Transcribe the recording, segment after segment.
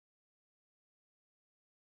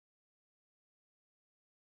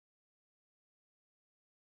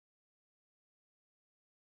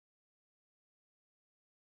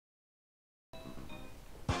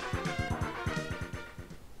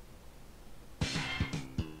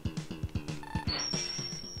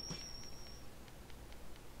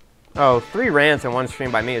Oh, 3 rants in one stream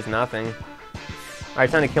by me is nothing. Alright,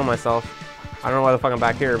 time to kill myself. I don't know why the fuck I'm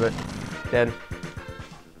back here, but dead.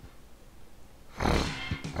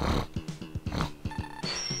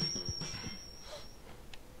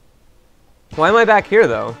 Why am I back here,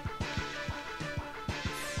 though?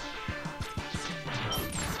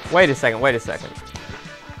 Wait a second, wait a second.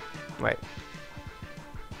 Wait.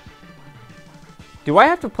 Do I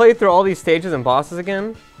have to play through all these stages and bosses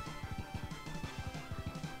again?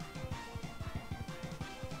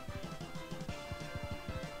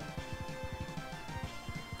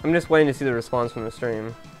 I'm just waiting to see the response from the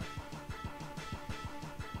stream.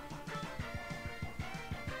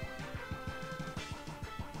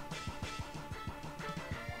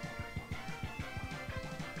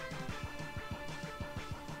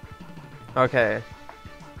 Okay.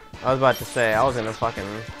 I was about to say, I was gonna fucking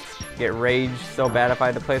get rage so bad if I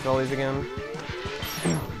had to play through all these again.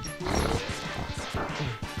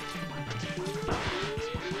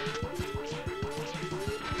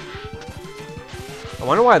 I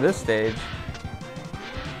wonder why this stage.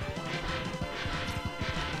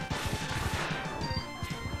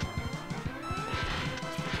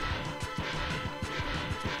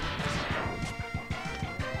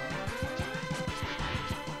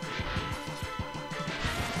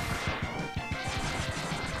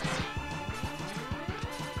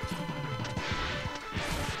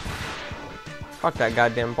 Fuck that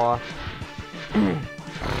goddamn boss.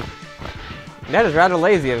 That is rather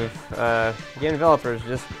lazy of game developers,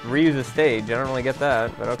 just reuse a stage. I don't really get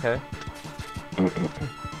that, but okay.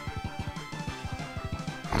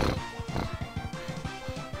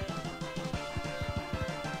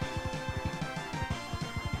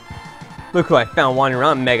 Look who I found wandering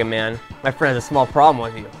around, Mega Man. My friend has a small problem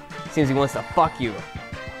with you. Seems he wants to fuck you.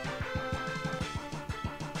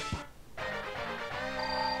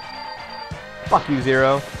 Fuck you,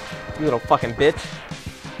 Zero. You little fucking bitch.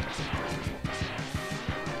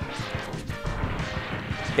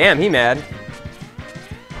 Damn, he mad.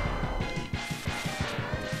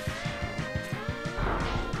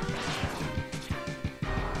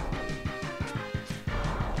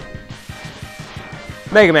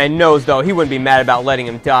 Mega Man knows, though, he wouldn't be mad about letting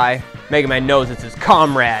him die. Mega Man knows it's his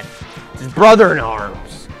comrade. It's his brother in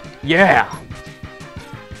arms. Yeah.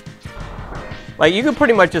 Like, you could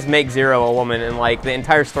pretty much just make Zero a woman and, like, the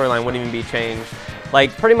entire storyline wouldn't even be changed. Like,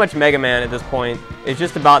 pretty much Mega Man at this point is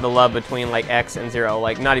just about the love between, like, X and Zero.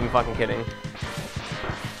 Like, not even fucking kidding.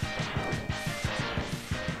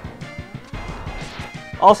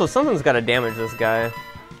 Also, something's gotta damage this guy.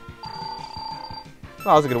 Oh,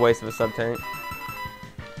 that was a good waste of a sub-tank.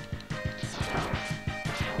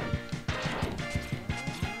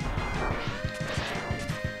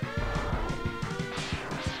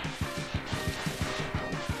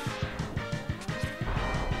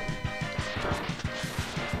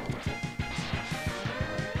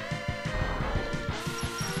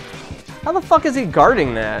 How the fuck is he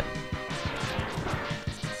guarding that?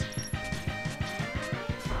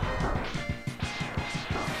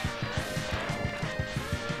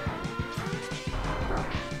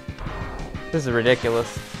 This is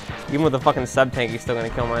ridiculous. Even with the fucking sub-tank, he's still gonna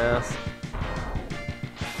kill my ass.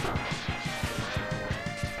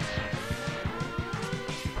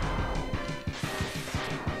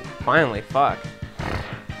 Finally, fuck.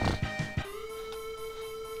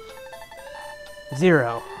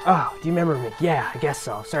 Zero. Oh, do you remember me? Yeah, I guess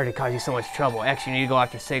so. Sorry to cause you so much trouble. Actually, you need to go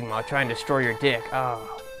after Sigma. I'll try and destroy your dick.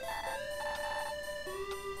 Oh.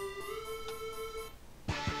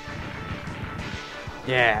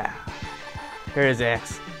 Yeah. Here's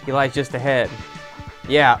X. He lies just ahead.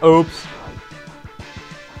 Yeah, oops.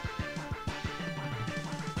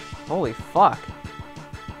 Holy fuck.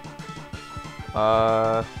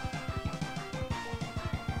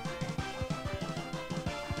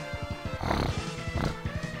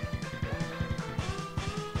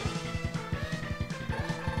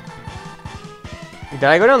 Did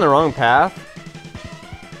I go down the wrong path?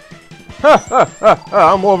 Ha ha ha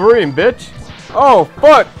ha, I'm Wolverine, bitch. Oh,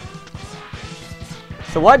 fuck.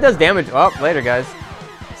 So what does damage? Oh, later, guys.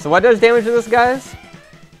 So what does damage to this, guys?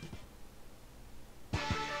 I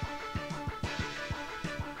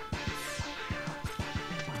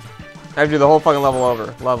have to do the whole fucking level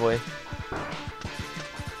over. Lovely.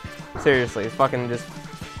 Seriously, it's fucking just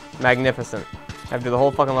magnificent. I have to do the whole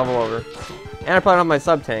fucking level over. And I probably don't have my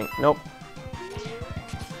sub-tank. Nope.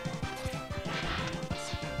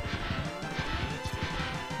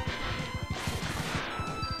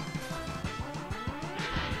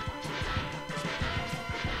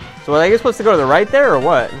 So are you supposed to go to the right there, or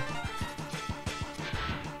what?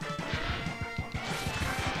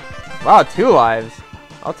 Wow, 2 lives.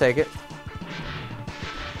 I'll take it.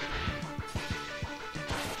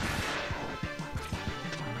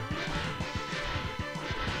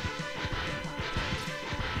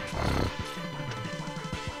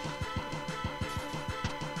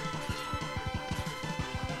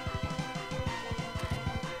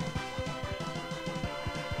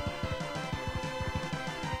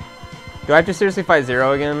 Do I have to seriously fight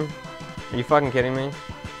Zero again? Are you fucking kidding me?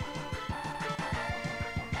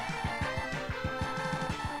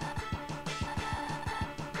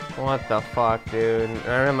 What the fuck, dude? I don't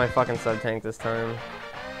have my fucking sub-tank this time.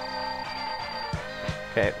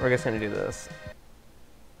 Okay, we're just gonna do this.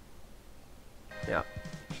 Yeah.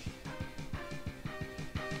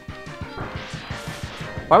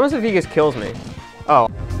 Why must if he just kills me? Oh.